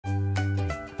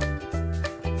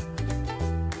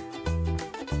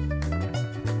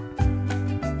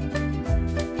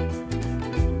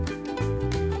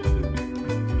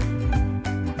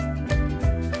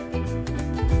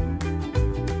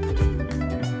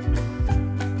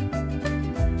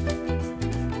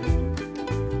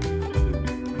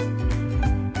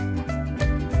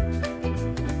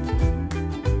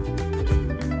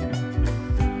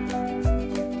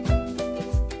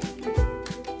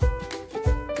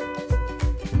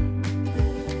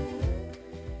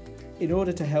In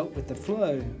order to help with the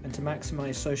flow and to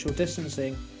maximise social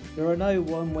distancing, there are no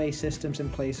one-way systems in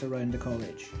place around the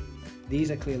college. These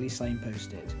are clearly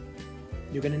signposted.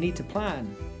 You're going to need to plan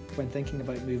when thinking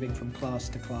about moving from class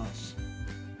to class.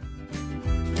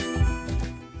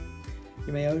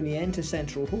 You may only enter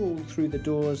Central Hall through the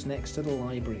doors next to the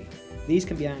library. These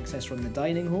can be accessed from the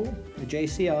dining hall, the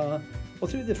JCR, or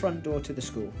through the front door to the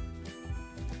school.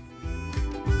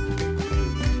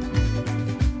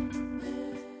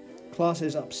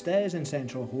 Classes upstairs in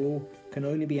Central Hall can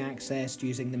only be accessed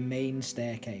using the main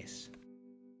staircase.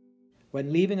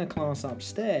 When leaving a class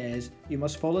upstairs, you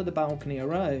must follow the balcony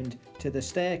around to the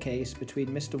staircase between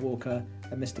Mr. Walker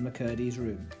and Mr. McCurdy's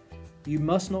room. You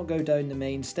must not go down the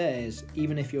main stairs,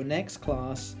 even if your next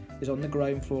class is on the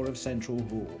ground floor of Central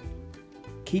Hall.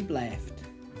 Keep left.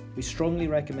 We strongly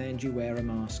recommend you wear a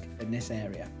mask in this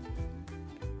area.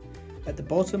 At the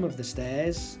bottom of the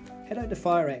stairs, head out the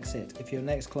fire exit if your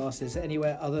next class is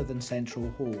anywhere other than Central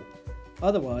Hall.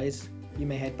 Otherwise, you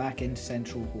may head back into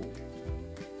Central Hall.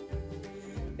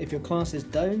 If your class is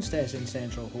downstairs in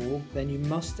Central Hall, then you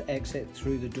must exit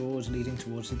through the doors leading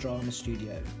towards the drama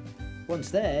studio. Once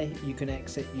there, you can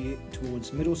exit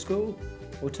towards middle school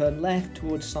or turn left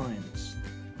towards science.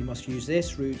 You must use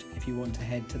this route if you want to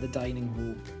head to the dining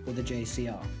hall or the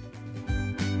JCR.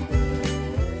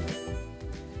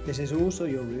 This is also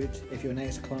your route if your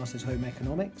next class is home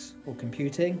economics or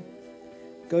computing.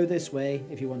 Go this way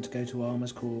if you want to go to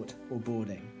Armours Court or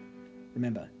boarding.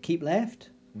 Remember, keep left.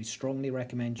 We strongly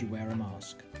recommend you wear a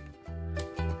mask.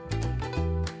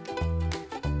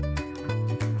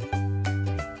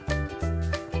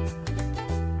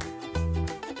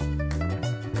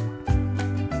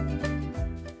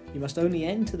 You must only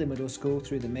enter the middle school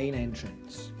through the main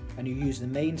entrance, and you use the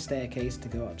main staircase to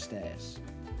go upstairs.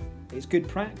 It's good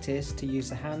practice to use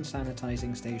the hand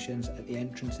sanitising stations at the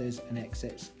entrances and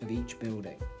exits of each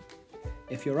building.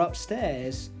 If you're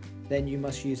upstairs, then you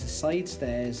must use the side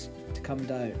stairs to come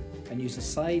down and use the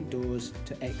side doors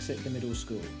to exit the middle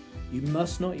school. You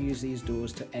must not use these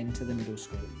doors to enter the middle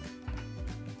school.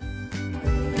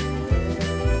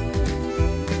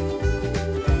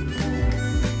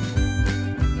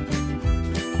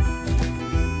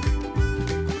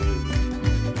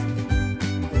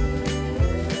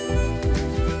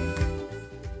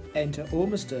 Enter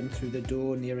Ormiston through the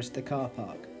door nearest the car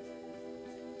park.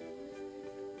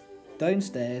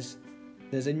 Downstairs,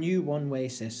 there's a new one-way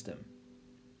system.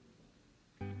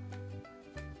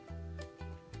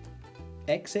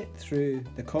 Exit through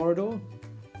the corridor,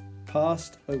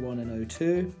 past 01 and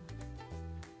 02,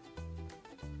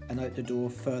 and out the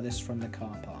door furthest from the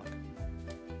car park.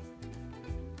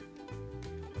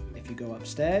 If you go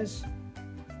upstairs,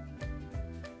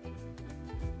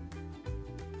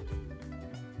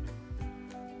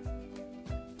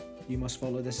 you must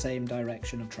follow the same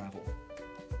direction of travel.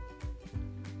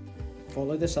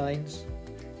 Follow the signs,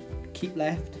 keep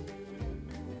left,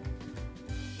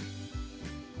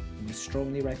 and we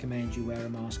strongly recommend you wear a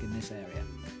mask in this area.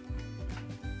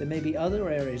 There may be other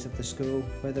areas of the school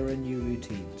where there are new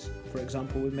routines. For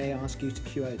example, we may ask you to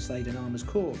queue outside in Armours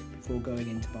Court before going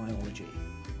into biology.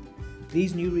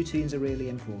 These new routines are really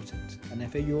important, and they're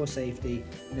for your safety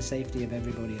and the safety of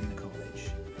everybody in the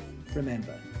college.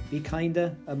 Remember, be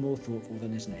kinder and more thoughtful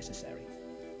than is necessary.